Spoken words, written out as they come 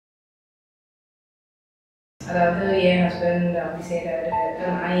அதாவது என் ஹஸ்பண்ட் அப்படி செய்கிறாரு,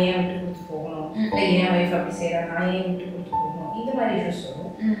 நான் ஏன் விட்டு கொடுத்து போகணும், இல்லை என் ஒய்ஃப் அப்படி செய்கிறாரு, நான் ஏன் விட்டு கொடுத்து போகணும், இந்த மாதிரி இஷ்யூஸ் வரும்.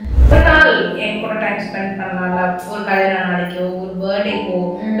 ஒரு நாள் என் கூட டைம் ஸ்பெண்ட் பண்ணலாம்ல, ஒரு கல்யாண நாளைக்கோ, ஒரு பர்த்டேக்கோ,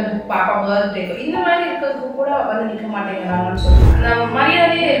 இல்லை பாப்பா பர்த்டேக்கோ, இந்த மாதிரி இருக்கிறதுக்கு கூட வந்து நிற்க மாட்டேங்கிறாங்கன்னு சொல்லுவாங்க. அந்த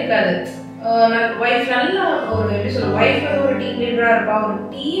மரியாதையே இருக்காது. ஒய்ஃப் நல்லா ஒரு எப்படி சொல்ல, ஒய்ஃப் வந்து ஒரு டீம் லீடராக இருப்பா, ஒரு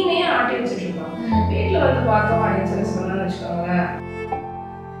டீமே ஆட்டி வச்சுட்டு இருப்பாங்க. வீட்டில் வந்து பார்த்தோம் அப்படின்னு சொல்லி சொன்னான்னு வச்சுக்கோங்களேன்,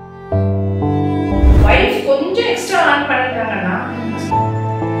 ஒய்ஃப் கொஞ்சம் எக்ஸ்ட்ரா ஆன் பண்ணிட்டாங்கன்னா,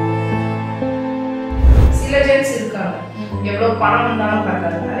 சில ஜென்ஸ் இருக்காங்க எவ்வளோ பணம் வந்தாலும்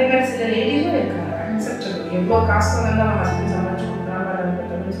பார்த்தாரு, அதே மாதிரி சில லேடிஸும் இருக்காங்க அக்செப்டபிள், எவ்வளோ காசு வந்தாலும் நம்ம ஹஸ்பண்ட் சமைச்சு கொடுக்குறாங்க.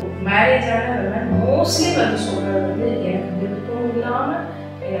 மேரேஜான மோஸ்ட்லி வந்து சொல்கிறது வந்து எனக்கு விருப்பம் இல்லாமல்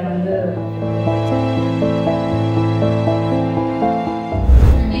என்னை வந்து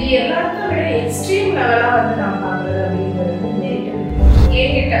இது எல்லாத்தையும் விட எக்ஸ்ட்ரீம் லெவலாக வந்து நான் பார்க்குறது அப்படிங்கிறது மெரிட்டல்.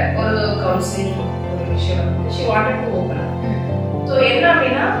 என்கிட்ட ஒரு கவுன்சிலிங் ஒரு விஷயம் வந்து she wanted to open. So என்ன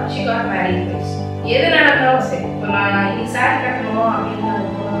அப்படின்னா ஷி காட் மேரிட் ப்ளேஸ். எது நடந்தாலும் சரி, இப்போ நான் இன்னைக்கு சாரி கட்டணும் அப்படின்னு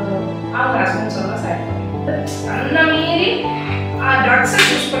அவங்க ஹஸ்பண்ட் சொன்னால் சாரி அந்த மீறி ட்ரக்ஸை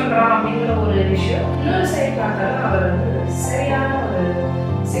யூஸ் பண்ணுறான் அப்படிங்கிற ஒரு விஷயம். இன்னொரு சைடு பார்த்தாலும் அவர் வந்து சரியான ஒரு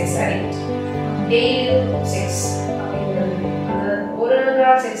செக்ஸ் அடிக்ட், டெய்லி செக்ஸ் அப்படிங்கிறது. அந்த ஒரு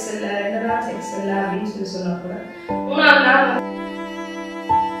நாள் செக்ஸ் இல்லை, 2 நாள் செக்ஸ் இல்லை அப்படின்னு சொல்லி சொன்னா கூட 3ஆவது நாள்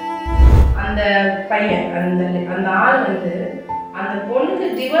அந்த பையன் அந்த ஆள் வந்து அந்த பொண்ணுக்கு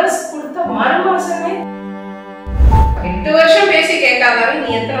டிவோர்ஸ் கொடுத்த மறுமாசமே 8 வருஷம் பேசி கேட்காதாலும் நீ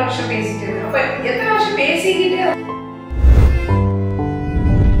எத்தனை வருஷம் பேசிட்டு இருக்க, அப்ப எத்தனை வருஷம் பேசிக்கிட்டு.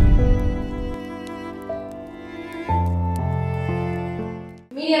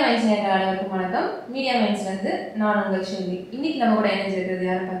 மீடியா மைன்ஸ் நேயர்கள் அனைவருக்கும் வணக்கம். மீடியா மைன்ஸ்ல இருந்து நான் உங்கள் செல்வி. இன்னைக்கு நம்ம கூட இணைஞ்சிருக்கிறது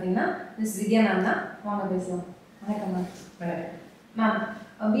யாரும் பார்த்தீங்கன்னா மிஸ் வித்யா மேம் தான். வாங்க பேசலாம். வணக்கம் ma'am. Ma'am,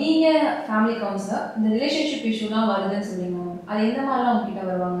 being a family counsellor, இந்த ரிலேஷன்ஷிப் இஷ்யூலாம் வருதுன்னு சொல்லுங்க மேம், அது எந்த மாதிரிலாம் உங்ககிட்ட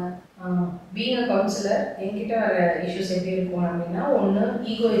வருவாங்க? பீயிங் எ கவுன்சிலர் என்கிட்ட வர இஷ்யூஸ் எப்படி இருக்கும் அப்படின்னா, ஒன்று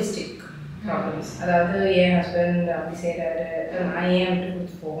ஈகோயிஸ்டிக் ப்ராப்ளம்ஸ், அதாவது என் ஹஸ்பண்ட் அப்படி செய்கிறாரு, நான் ஏன் விட்டு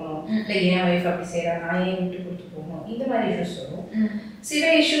கொடுத்து போகணும், இல்லை என் ஒய்ஃப் அப்படி செய்கிறாரு, நான் ஏன் விட்டு கொடுத்து போகணும், இந்த மாதிரி இஷ்யூஸ் வரும். சில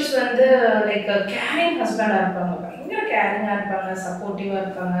இஷ்யூஸ் வந்து லைக் கேரிங் ஹஸ்பண்டாக இருப்பாங்க, பயங்கர கேரிங்காக இருப்பாங்க, சப்போர்ட்டிவாக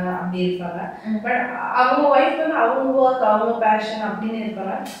இருப்பாங்க, அப்படி இருப்பாங்க. பட் அவங்க ஒய்ஃப் வந்து அவங்க ஒர்க், அவங்க பேஷன் அப்படின்னு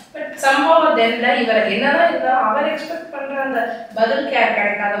இருப்பாங்க. பட் சம்பவம் தென்ல இவர் என்னதான் இருந்தாலும் அவர் எக்ஸ்பெக்ட் பண்ணுற அந்த பதில் கேர்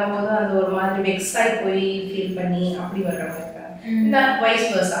கிடைக்காத போது அந்த ஒரு மாதிரி வெக்ஸ் ஆகி போய் ஃபீல் பண்ணி அப்படி வர்றவங்க இருக்காங்க. இந்த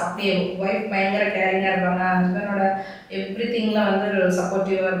வைஸ் வர்ஸா அப்படியே ஒய்ஃப் பயங்கர கேரிங்காக இருப்பாங்க, ஹஸ்பண்டோட எவ்ரி திங்ல வந்து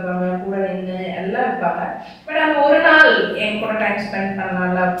சப்போர்ட்டிவாக இருப்பாங்க, கூட நின்று எல்லாம் இருப்பாங்க. பட் அந்த ஒரு நாள் என் கூட டைம் ஸ்பெண்ட்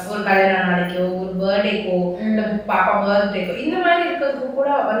பண்ணலாம்ல, ஒரு கல்யாண நாளைக்கோ, ஒரு பர்த்டேக்கோ, இல்லை பாப்பா பர்த்டேக்கோ, இந்த மாதிரி இருக்கிறதுக்கு கூட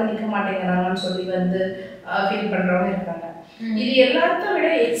வந்து நிற்க மாட்டேங்கிறாங்கன்னு சொல்லி வந்து ஃபீல் பண்ணுறவங்க இருக்காங்க. இது எல்லாத்தையும் விட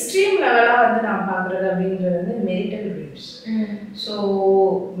எக்ஸ்ட்ரீம் லெவலாக வந்து நான் பார்க்குறது அப்படின்றது வந்து மெரிட்டல் ரேப்ஸ். ஸோ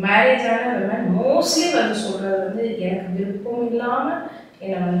மேரேஜான மோஸ்ட்லி வந்து சொல்கிறது வந்து எனக்கு விருப்பம் இல்லாமல்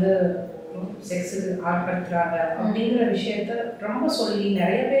என்னை வந்து செக்ஸுக்கு ஆட்படுத்துறாங்க அப்படிங்கிற விஷயத்த ரொம்ப சொல்லி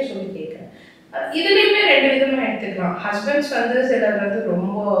நிறைய பேர் சொல்லி கேட்குறேன். இதுலேயுமே 2 விதமாக எடுத்துக்கலாம். ஹஸ்பண்ட்ஸ் வந்து சிலர் வந்து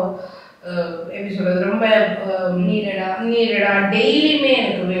ரொம்ப எப்படி சொல்கிறது, ரொம்ப நீடடா டெய்லியுமே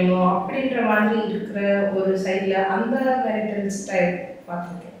எனக்கு வேணும் அப்படின்ற மாதிரி இருக்கிற ஒரு சைடில் அந்த மேரிட்டல் ஸ்டைல்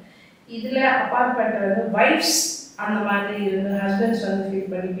பார்த்துருக்கேன். இதில் அப்பாற்பட்ட வந்து வைஃப்ஸ் அந்த மாதிரி இருந்து ஹஸ்பண்ட்ஸ் வந்து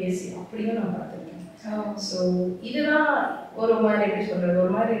ஃபீல் பண்ணி பேசி அப்படியும் நான் பார்த்துருக்கேன். ஸோ இதுதான் ஒரு மாதிரி எப்படி சொல்கிறது,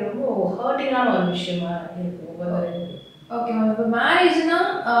 ஒரு மாதிரி ரொம்ப ஹர்ட்டிங்கான ஒரு விஷயமா இருக்கும் ஒவ்வொரு. ஓகே மேம், இப்போ மேரேஜ்னா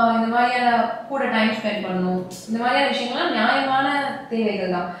இந்த மாதிரியான கூட டைம் ஸ்பெண்ட் பண்ணணும், இந்த மாதிரியான விஷயங்கள்லாம் நியாயமான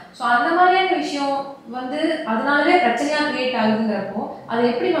தேவைகள் தான். ஸோ அந்த மாதிரியான விஷயம் வந்து அதனாலவே பிரச்சனையாக கிரியேட் ஆகுதுங்கிறப்போ அது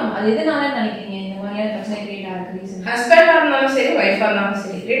எப்படி மேம், அது எதனால நினைக்கிறீங்க இந்த மாதிரியான பிரச்சனை கிரியேட் ஆகுது? ரீசன் ஹஸ்பண்டாக இருந்தாலும் சரி, ஒய்ஃபாக இருந்தாலும்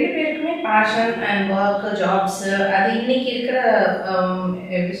சரி, 2 பேருக்குமே பேஷன் அண்ட் ஒர்க், ஜாப்ஸ், அது இன்னைக்கு இருக்கிற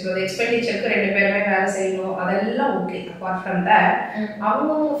எப்படி சொல்றது எக்ஸ்பெண்டிச்சருக்கு 2 பேருமே வேலை செய்யணும், அதெல்லாம் ஓகே. அப்பார்ட் ஃப்ரம் தட்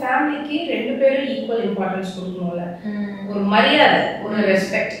அவங்க ஃபேமிலிக்கு 2 பேரும் ஈக்குவல் இம்பார்ட்டன்ஸ் கொடுக்கணும்ல, ஒரு மரியாதை, ஒரு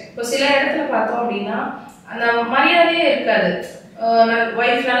ரெஸ்பெக்ட். இப்போ சில இடத்துல பார்த்தோம் அப்படின்னா அந்த மரியாதையே இருக்காது.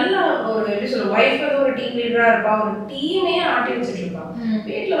 ஒய்ஃப் நல்லா ஒரு எப்படி சொல்ல, ஒய்ஃப் வந்து ஒரு டீம் லீடராக இருப்பா, ஒரு டீமே ஆட்டி வச்சுட்டு இருப்பான்.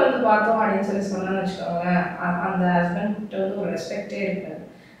 வீட்டில் வந்து பார்த்தோம் அப்படின்னு சொல்லி சொன்னான்னு வச்சுக்கோங்களேன், அந்த ஹஸ்பண்ட் வந்து ஒரு ரெஸ்பெக்டே இருக்காது.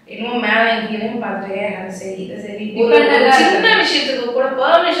 இன்னும் மேலே கீழேயும் பார்த்துட்டே அது சரி இதை சரி, ஒரு சின்ன விஷயத்துக்கு கூட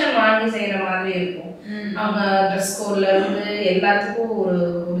பெர்மிஷன் வாங்கி செய்கிற மாதிரி இருக்கும். அவங்க ட்ரெஸ் கோட்ல இருந்து எல்லாத்துக்கும் ஒரு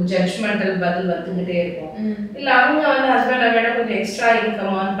ஜட்ஜ்மெண்டல் பதில் வந்துகிட்டே இருக்கும். இல்ல அவங்க வந்து ஹஸ்பண்டை விட கொஞ்சம் எக்ஸ்ட்ரா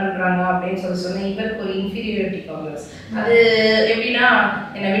இன்கம் ஏர்ன் பண்றாங்க அப்படின்னு சொன்னா இவருக்கு ஒரு இன்ஃபீரியாரிட்டி காம்ப்ளெக்ஸ். அது எப்படின்னா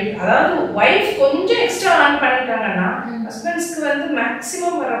அதாவது ஒய்ஃப் கொஞ்சம் எக்ஸ்ட்ரா ஏர்ன் பண்ணிட்டாங்கன்னா ஹஸ்பண்ட்ஸ்க்கு வந்து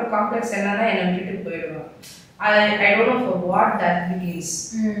மேக்ஸிமம் வர காம்ப்ளெக்ஸ் என்னன்னா என்னை விட்டுட்டு போயிடுவாங்க. I don't know for what that begins.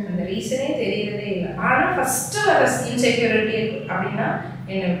 அந்த ரீசனே தெரியறதே இல்லை. ஆனால் ஃபஸ்ட்டு வர இன்செக்யூரிட்டி அப்படின்னா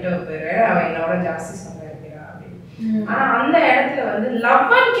என்னை விட்டு போயிடுவேன், அவள் என்னோட ஜாஸ்தி சம்பாதிக்கிறா அப்படின்னு. ஆனால் அந்த இடத்துல வந்து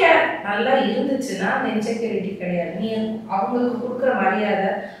லவ் அண்ட் கேர் நல்லா இருந்துச்சுன்னா அந்த இன்செக்யூரிட்டி கிடையாது. நீ அவங்களுக்கு கொடுக்குற மரியாதை,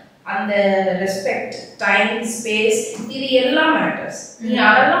 அந்த ரெஸ்பெக்ட், டைம், ஸ்பேஸ், இது எல்லாம் மேட்டர்ஸ். நீ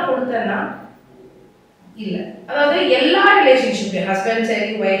அதெல்லாம் கொடுத்தன்னா இல்லை. அதாவது எல்லா ரிலேஷன்ஷிப்லையும் ஹஸ்பண்ட் சரி,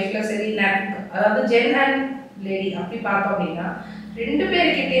 ஒய்ஃப்ல சரி, அதாவது ஜென் அண்ட் லேடி அப்படி பார்த்தோம் அப்படின்னா 2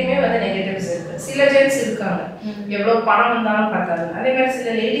 பேர்கிட்டயுமே வந்து நெகட்டிவ்ஸ் இருக்கு. சில ஜென்ஸ் இருக்காங்க எவ்வளோ பணம் வந்தாலும் பார்த்தாங்க, அதே மாதிரி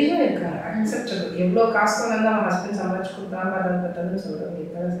சில லேடிஸும் இருக்காங்க அக்செப்டபிள், எவ்வளோ காசு வந்து அவங்க ஹஸ்பண்ட் சம்பாதிச்சு கொடுத்தாங்க பார்த்ததுன்னு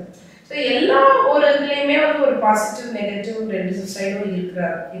சொல்கிறவங்க. ஸோ எல்லா ஒரு இதுலேயுமே வந்து ஒரு பாசிட்டிவ் நெகட்டிவ் 2 சைடும்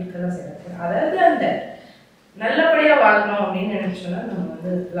இருக்கதான் செய்யறாங்க. அதாவது அந்த நல்லபடியாக வாழணும் அப்படின்னு நினைச்சோன்னா நம்ம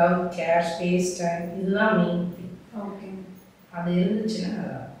வந்து லவ், கேர், ஸ்பேஸ், டைம் இதுதான் மெயின் திங். ஓகே, அது இருந்துச்சுன்னா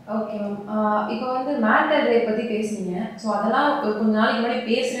நல்லா. ஓகே மேம், இப்போ வந்து மேரிட்டல் ரேப் பற்றி பேசுனீங்க. ஸோ அதெல்லாம் கொஞ்ச நாளைக்கு முன்னாடி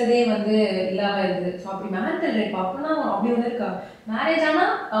பேசுகிறதே வந்து இல்லாமல் இருக்குது. ஸோ அப்படி மேரிட்டல் ரேப் அப்படின்னா அப்படி ஒன்று இருக்கா? மேரேஜ்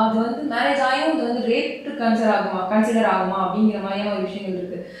ஆனால் அது வந்து மேரேஜ் ஆகியும் இது வந்து ரேப்ட்டு கன்சிடர் ஆகுமா அப்படிங்கிற மாதிரியான ஒரு விஷயங்கள்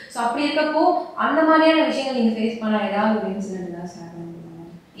இருக்குது. ஸோ அப்படி இருக்கப்போ அந்த மாதிரியான விஷயங்கள் நீங்கள் ஃபேஸ் பண்ண ஏதாவது ஒரு இன்சிடென்ட் தான் சார்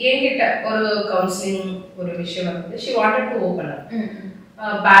என்கிட்ட ஒரு கவுன்சிலிங் ஒரு விஷயம் வந்து she wanted to open up.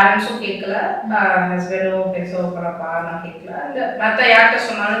 பேரண்ட்ஸும் கேட்கல, ஹஸ்பண்டும் பெருசாக ஓப்பனப்பா நான் கேட்கல. அந்த மற்ற யார்கிட்ட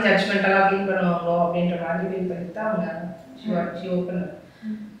சொன்னாலும் ஜட்ஜ்மெண்டெல்லாம் ஃபீல் பண்ணுவாங்களோ அப்படின்ற மாதிரி ஃபீல் பண்ணிட்டு தான் அவங்க ஷி ஓப்பன் அப்.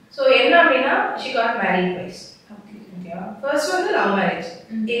 ஸோ என்ன அப்படின்னா ஷி காட் மேரிட் வைஸ். ஓகேவா? ஃபர்ஸ்ட் வந்து லவ் மேரேஜ்.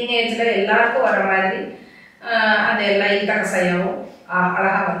 எங்கள் ஏஜில் எல்லாருக்கும் வர மாதிரி அது எல்லாம் இல்தகசையாகவும்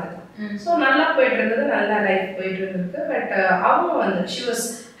அழகாக வந்தது. ஸோ நல்லா போயிட்டு இருந்தது, நல்லா லைஃப் போயிட்டு இருந்தது. பட் அவங்க வந்து she was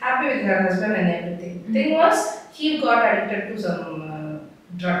happy with her husband and every thing was he got addicted to some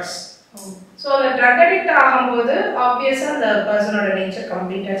drugs. So அந்த ட்ரக் அடிக்ட் ஆகும்போது ஆப்வியஸாக அந்த பர்சனோட நேச்சர்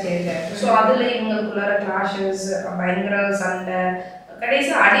கம்ப்ளீட்டாக சேஞ்ச் ஆகிடுச்சு. ஸோ அதில் இவங்களுக்குள்ளார கிளாஷஸ், பயங்கர சண்டை,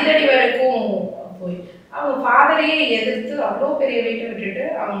 கடைசியாக அடிதடி வரைக்கும் போய் அவங்க ஃபாதரையே எதிர்த்து அவ்வளோ பெரிய வீட்டை விட்டுட்டு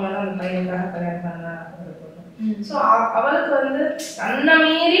அவங்க வந்து அந்த பையனுக்காக கல்யாணம் பண்ண. ஸோ அவளுக்கு வந்து தன்னை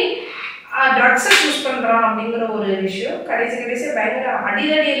மீறி ட்ரக்ஸை சூஸ் பண்ணுறான் அப்படிங்கிற ஒரு விஷயம் கடைசி பயங்கர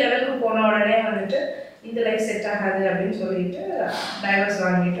அடிதடி லெவலுக்கு போன உடனே வந்துட்டு இந்த லைஃப் செட் ஆகாது அப்படின்னு சொல்லிட்டு டைவர்ஸ்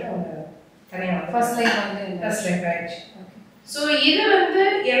வாங்கிட்டு அவங்க தனியாக ஃபர்ஸ்ட் லைஃப் ஆயிடுச்சு. ஸோ இது வந்து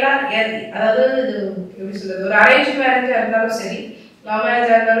அதாவது இது எப்படி சொல்றது, ஒரு அரேஞ்ச் மேரேஜாக இருந்தாலும் சரி, லவ்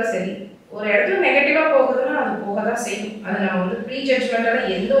மேரேஜாக இருந்தாலும் சரி, ஒரு இடத்துல நெகட்டிவாக போகுதுன்னா அது போக தான் செய்யும். அது நம்ம வந்து ப்ரீ ஜட்ஜ்மெண்ட்டால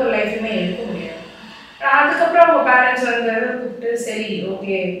எந்த ஒரு லைஃபுமே எடுக்க முடியாது. அதுக்கப்புறம் அவங்க பேரண்ட்ஸ் வந்து கூப்பிட்டு சரி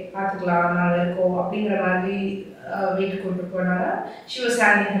ஓகே பார்த்துக்கலாம் நாங்கள் இருக்கோம் அப்படிங்கிற மாதிரி வீட்டுக்கு கூப்பிட்டு போனாங்க. She was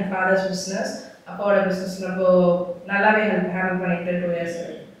handing her fathers business. அப்பாவோட பிஸ்னஸ் நம்ம நல்லாவே ஹேண்டில் பண்ணிட்டு 2 years.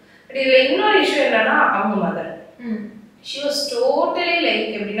 பட் இதில் இன்னொரு இஷ்யூ என்னன்னா அவங்க mother she was totally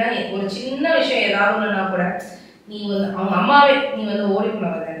like எப்படின்னா ஒரு சின்ன விஷயம் ஏதாவது ஒன்றுனா கூட நீ வந்து அவங்க அம்மாவே நீ வந்து ஓடி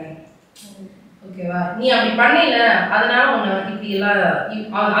போனவ தானே, ஓகேவா, நீ அப்படி பண்ணல அதனால உன்னை இப்படி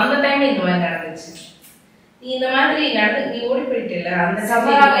எல்லாம் அந்த டைம்ல இந்த மாதிரி நடந்துச்சு, நீ இந்த மாதிரி நடந்து நீ ஓடி போயிட்டு இல்லை அந்த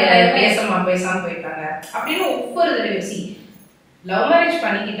சமயம் பேசாம போயிட்டாங்க அப்படின்னு ஒவ்வொரு தடவை லவ் மேரேஜ்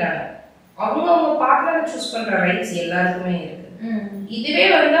பண்ணிக்கிட்டாங்க. அவங்க பார்ட்னரை சூஸ் பண்ற ரைட்ஸ் எல்லாருக்குமே இருக்கு. இதுவே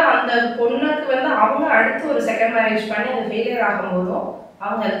வந்து அந்த பொண்ணுக்கு வந்து அவங்க அடுத்து ஒரு செகண்ட் மேரேஜ் பண்ணி அது ஃபெயிலியர் ஆகும்போதும்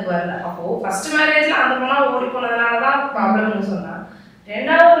அவங்க அதுக்கு வரல. அப்போ ஃபர்ஸ்ட் மேரேஜ்ல அந்த பொண்ணா ஓடி போனதுனாலதான் ப்ராப்ளம்னு சொன்னா,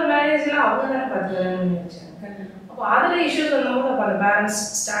 2வது மேரேஜ்ல அவங்க தானே பார்த்துக்கலாம்னு வச்சாங்க. அப்போ அதுல இஷ்யூஸ் வந்தபோது அப்போ அந்த பேரண்ட்ஸ்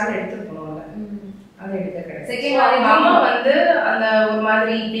ஸ்டாண்ட் எடுத்துட்டு போனோம்ல, அதை எடுக்க கிடையாது. அம்மா வந்து அந்த ஒரு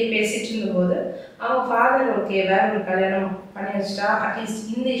மாதிரி இப்படியே பேசிட்டு இருந்தபோது அவங்க ஃபாதர் ஓகே வேற ஒரு கல்யாணம் பண்ணி வச்சுட்டா அட்லீஸ்ட்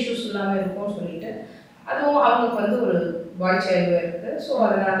இந்த இஷ்யூஸ் இல்லாமல் இருக்கும்னு சொல்லிட்டு, அதுவும் அவங்களுக்கு வந்து ஒரு பாய் சைல்டு இருக்கு. ஸோ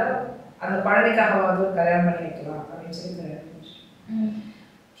அதனால அந்த குழந்தைக்காகவாவது ஒரு கல்யாணம் பண்ணி வைக்கலாம் அப்படின்னு சொல்லி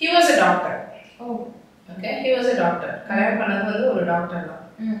he was a doctor. Okay, he was a doctor. கல்யாணம் பண்ணது வந்து ஒரு டாக்டர் தான்.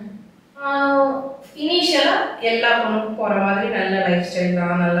 இனிஷியலாக எல்லா பொண்ணுக்கும் போகிற மாதிரி நல்ல லைஃப் ஸ்டைல்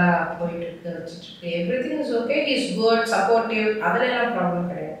தான், நல்லா போயிட்டு இருக்கு, வச்சுட்டு இருக்கு, every thing is okay, he is good, supportive, அதில் எல்லாம் ப்ராப்ளம்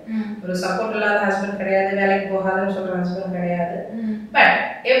கிடையாது. ஒரு சப்போர்ட் இல்லாத ஹஸ்பண்ட் கிடையாது, வேலைக்கு போகாதுன்னு சொல்கிற ஹஸ்பண்ட் கிடையாது. But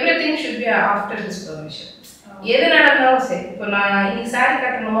every thing should be after his permission. எது நடந்தாலும் சரி, இப்போ நான் இன்னைக்கு சாரி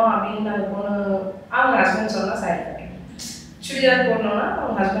கட்டணுமா அப்படின்னு அந்த பொண்ணு அவங்க ஹஸ்பண்ட் சொன்னால் சாரி கட்டணும், சுடிதார் போடணும்னா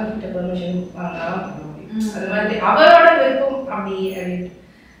அவங்க ஹஸ்பண்ட் கிட்ட பெர்மிஷன் வாங்கினாலும் பண்ண முடியும். அது மாதிரி அவரோட விருப்பம் அப்படி அப்படின்ட்டு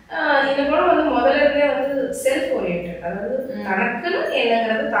இந்த பொண்ணு வந்து முதல்ல இருந்தே வந்து செல்ஃப் ஓரியன்டட், அதாவது தனக்குன்னு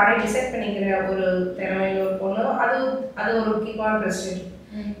என்னங்கிறது தானே டிசைட் பண்ணிக்கிற ஒரு திறமையில ஒரு பொண்ணு. அது ஒரு முக்கியமான பிரச்சனை.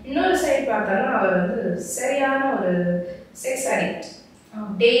 இன்னொரு சைடு பார்த்தோம்னா அவர் வந்து சரியான ஒரு செக்ஸ் அடிக்ட்.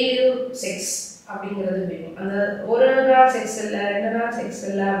 டெய்லியும் செக்ஸ் அப்படிங்கிறது வேணும். அந்த ஒரு நாள் செக்ஸ் இல்லை, 2 நாள் செக்ஸ்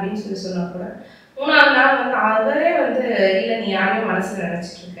இல்லை அப்படின்னு சொல்லி சொன்னா கூட 3வது நாள் வந்து அவரே வந்து இல்லை நீ யாரையும் மனசுல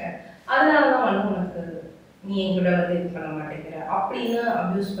நினைச்சிட்டு இருக்க, அதனாலதான் வந்து உனக்கு நீ என்கிட்ட வந்து இது பண்ண மாட்டேங்கிற அப்படின்னு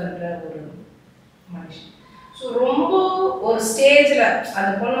அப்யூஸ் பண்ணுற ஒரு மனுஷன். ஸோ ரொம்ப ஒரு ஸ்டேஜில்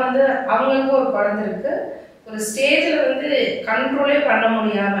அந்த பொண்ணு வந்து அவங்களுக்கும் ஒரு குழந்தை இருக்குது, ஒரு ஸ்டேஜில் வந்து கண்ட்ரோலே பண்ண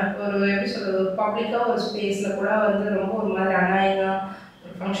முடியாமல் ஒரு எப்படி சொல்கிறது ஒரு பப்ளிக்காக ஒரு ஸ்பேஸில் கூட வந்து ரொம்ப ஒரு மாதிரி அநாயகம்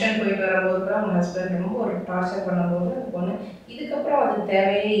ஒரு ஃபங்க்ஷன் போயிட்டு வரும்போது கூட அவங்க ஹஸ்பண்ட் ரொம்ப ஒரு டார்ச்சர் பண்ணும்போது அந்த பொண்ணு இதுக்கப்புறம் அது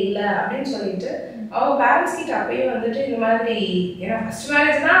தேவையே இல்லை அப்படின்னு சொல்லிட்டு அவங்க பேரண்ட்ஸ் கிட்ட அப்பயே வந்துட்டு இந்த மாதிரி ஏன்னா ஃபர்ஸ்ட்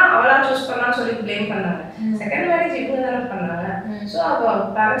மேரேஜ் தான் அவளா சூஸ் பண்ணான்னு சொல்லி ப்ளேம் பண்ணாங்க, செகண்ட் மேரேஜ் இவங்க தானே பண்ணாங்க. ஸோ அவள்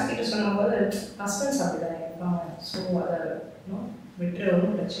பேரண்ட்ஸ் கிட்ட சொல்லும்போது ஹஸ்பண்ட்ஸ் அப்படி தான் இருப்பாங்க, ஸோ அதை விட்டுற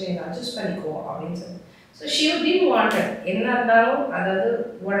ஒன்றும் பிரச்சனை இல்லை, அட்ஜஸ்ட் பண்ணிக்கோ அப்படின்னு சொல்லி. ஸோ ஷி டிட் வாண்டட் என்ன இருந்தாலும் அதாவது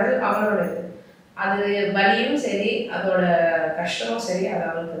உடல் அவளோட இது அது வலியும் சரி அதோட கஷ்டமும் சரி அது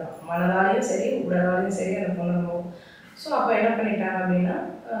அவளுக்கு தான், மனதாலையும் சரி உடலாலையும் சரி அந்த பொண்ணு. ஸோ அப்போ என்ன பண்ணிட்டாங்க அப்படின்னா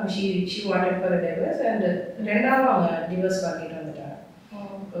she wanted for divorce and ரெண்டாவது அவங்க டிவோர்ஸ் வாங்கிட்டு வந்துட்டாங்க.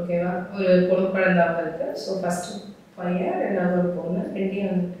 ஓகேவா, ஒரு பொண்ணு குழந்தை அவங்களுக்கு. ஸோ ஃபர்ஸ்ட் பையன் ரெண்டாவது ஒரு பொண்ணு,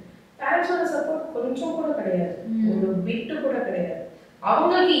 ரெண்டையும் வந்துட்டு பேரண்ட்ஸோட சப்போர்ட் கொஞ்சம் கூட கிடையாது, ஒரு பிட்டு கூட கிடையாது.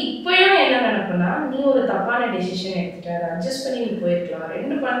 அவங்களுக்கு இப்பயும் என்ன நினைப்புனா நீ ஒரு தப்பான டெசிஷன் எடுத்துட்ட, அதை அட்ஜஸ்ட் பண்ணி நீ போயிருக்கலாம்,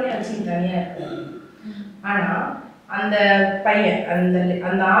 ரெண்டு குழந்தைய வச்சு நீ தனியா இருக்க. ஆனா அந்த பையன்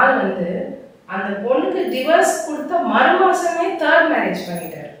அந்த ஆள் வந்து அந்த பொண்ணுக்கு டிவோர்ஸ் கொடுத்த மறுமாசமே தேர்ட் மேரேஜ்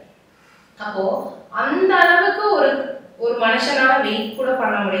பண்ணிட்டாரு. அப்போ அந்த அளவுக்கு ஒரு மனுஷனால வெயிட் கூட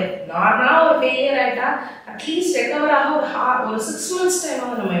பண்ண முடியாது. நார்மலா ஒரு ஃபெயிலியர் ஆயிட்டா அட்லீஸ்ட் ரெக்கவர் ஆக ஒரு 6 months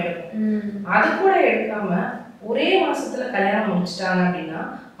டைம் நம்ம எடுக்கும், அது கூட எடுக்காம ஒரே மாசத்துல கல்யாணம் முடிச்சிட்டாங்க அப்படின்னா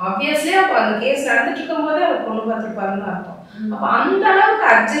ஆப்வியஸ்லி அப்போ அந்த கேஸ் நடந்துட்டு இருக்கும் போதே அவர் பொண்ணு பார்த்துருப்பாருன்னு அர்த்தம். அப்போ அந்த அளவுக்கு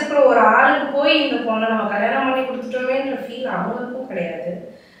அர்ஜெக்ட் ஒரு ஆளுக்கு போய் இந்த பொண்ணை நம்ம கல்யாணம் பண்ணி கொடுத்துட்டோமேன்ற ஃபீல் அவங்களுக்கும் கிடையாது,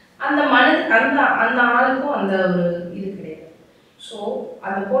 அந்த அந்த ஆளுக்கும் அந்த ஒரு இது கிடையாது. ஸோ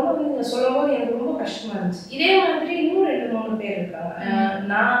அந்த பொண்ணு வந்து நீங்கள் சொல்லும் போது எனக்கு ரொம்ப கஷ்டமா இருந்துச்சு. இதே மாதிரி இன்னும் 2-3 பேர் இருக்காங்க.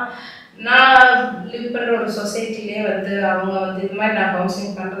 நான் லிவ் பண்ணுற ஒரு சொசைட்டிலே வந்து அவங்க வந்து இது மாதிரி நான்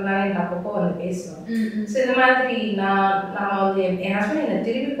கவுன்சிலிங் பண்ணுறதுனால எனக்கு அப்பப்போ வந்து பேசுவேன். ஸோ இது மாதிரி நான் வந்து என் ஹஸ்பண்ட் என்னை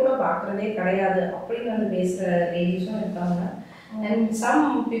திரும்பி கூட பார்க்குறதே கிடையாது அப்படின்னு வந்து பேசுகிற லேடிஸும் இருக்காங்க. And some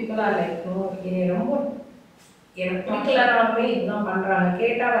people are like என்னை ரொம்ப எனக்கு பிடிக்கலனாலுமே இதுதான் பண்ணுறாங்க.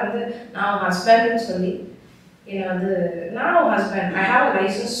 கேட்டால் வந்து நான் ஹஸ்பண்ட்னு சொல்லி என்னை வந்து நான் husband I have a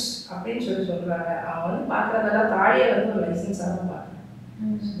licence அப்படின்னு சொல்கிறாங்க. அவங்க வந்து பார்க்குறதெல்லாம் தாடியை வந்து ஒரு லைசன்ஸாக தான் பார்க்குறேன்.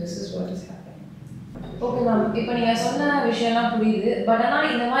 This is what is happening. Okay ma'am, இப்போ நீங்கள் சொன்ன விஷயம்லாம் புரியுது. பட்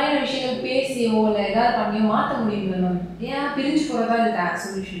ஆனால் இந்த மாதிரியான விஷயங்கள் பேசியோ இல்லை ஏதாவது பண்ணியோ மாற்ற முடியுமா மேம்? ஏன் பிரிஞ்சு போகிறதா இதுக்கு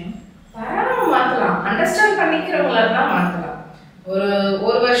சொல்யூஷன்? தாராளமாக மாற்றலாம், அண்டர்ஸ்டாண்ட் பண்ணிக்கிறவங்கள தான் மாற்றலாம்.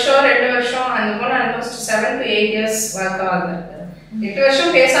 ஒரு வருஷம் 2 வருஷம் அந்த பொண்ணு ஆல்மோஸ்ட் 7 to 8 years வாழ்க்கை வாழ்ந்துருக்கு. 8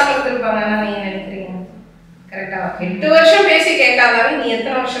 வருஷம் பேசாமல் இருந்திருப்பாங்கன்னா நீங்கள் நினைக்கிறீங்க கரெக்டா? 8 வருஷம் பேசி கேட்காதாலும் நீ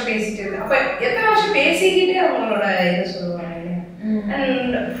எத்தனை வருஷம் பேசிட்டு இருக்க, அப்போ எத்தனை வருஷம் பேசிக்கிட்டு அவங்களோட இதை சொல்லுவாங்க.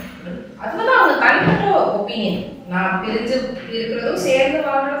 அண்ட் அதுதான் அவங்க தனிப்பட்ட ஒப்பீனியன். நான் பிரிஞ்சு இருக்கிறதும் சேர்ந்து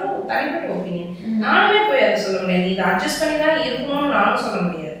வாழ்றதும் தனிப்பட்ட ஒப்பீனியன். நானுமே போய் அதை சொல்ல முடியாது, நீ இதை அட்ஜஸ்ட் பண்ணி தான் இருக்கணும்னு நானும் சொல்ல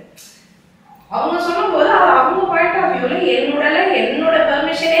முடியாது. அவங்க சொல்லும் போது அது அவங்க பாயிண்ட் ஆஃப் வியூல என்னோட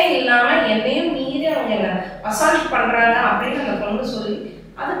பெர்மிஷனே இல்லாம என்னையும் மீறி அவங்க என்ன அசால்ட் பண்றாங்க அப்படின்னு அந்த பொண்ணு சொல்லி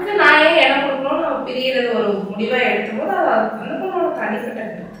அதுக்கு நான் ஏன் இடம் கொடுக்கணும்னு நம்ம பிரியறது ஒரு முடிவா எடுக்கும்போது அது அந்த பொண்ணோட தனிப்பட்ட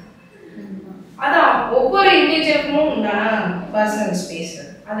கருத்து. அதான் ஒவ்வொரு இண்டிவிஜுவலுக்கும் உண்டான பர்சனல் ஸ்பேஸ்.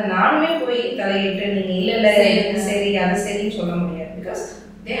 அது நானுமே போய் தலையிட்டு நீங்க இல்ல இது சரி அது சரின்னு சொல்ல முடியாது. Because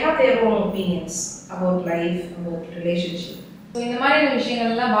they have their own opinions about life, about relationship. இந்த மாதிரி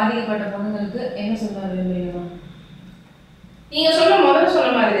விஷயங்கள்லாம் பாதிக்கப்பட்ட பொண்ணுங்களுக்கு என்ன சொல்ல விரும்புறீங்க? நீங்க முதல்ல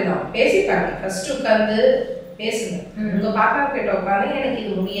சொன்ன மாதிரி தான் பேசிப்பாங்க. ஃபர்ஸ்ட் உட்காந்து பேசுங்க. உங்க பாப்பா கிட்ட உட்காந்து எனக்கு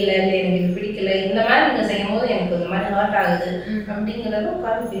இது முடியல இல்லை எனக்கு இது பிடிக்கல இந்த மாதிரி நீங்க செய்யும் போது எனக்கு இந்த மாதிரி ஹர்ட் ஆகுது அப்படிங்கிறத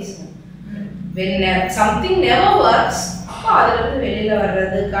உட்காந்து பேசுங்க. when something never works அப்போ அதுல இருந்து வெளியில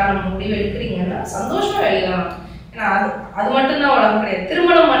வர்றதுக்கான முடிவு எடுக்கிறீங்கன்னா சந்தோஷமா வெளியிலாம். ஏன்னா அது மட்டும்தான் உலகம் கிடையாது,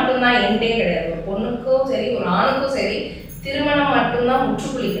 திருமணம் மட்டும்தான் எண்டே கிடையாது. ஒரு பொண்ணுக்கும் சரி ஒரு ஆணுக்கும் சரி திருமணம் மட்டும்தான்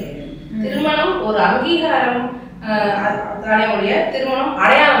முற்றுப்புள்ளி கிடையாது. திருமணம் ஒரு அங்கீகாரம் தானே ஒழிய திருமணம்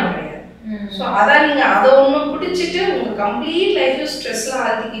அடையாளம் கிடையாது. ஸோ அதான் நீங்க அதை ஒன்றும் பிடிச்சிட்டு உங்க கம்ப்ளீட் லைஃப் ஸ்ட்ரெஸ்ல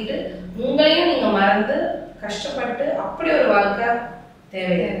ஆழ்த்திக்கிட்டு உங்களையும் நீங்க மறந்து கஷ்டப்பட்டு அப்படி ஒரு வாழ்க்கை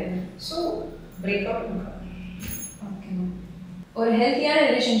தேவையாது. So break out. ஒரு ஹெல்த்தியான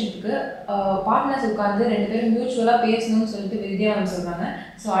ரிலேஷன்ஷிப்புக்கு பார்ட்னர்ஸ் உட்காந்து 2 பேரும் மியூச்சுவலாக பேசணும்னு சொல்லிட்டு வித்யா சொல்கிறாங்க.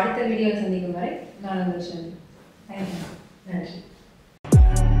 ஸோ அடுத்த வீடியோவில் சந்திக்கும் வரை நான் உங்களுக்கு நன்றி.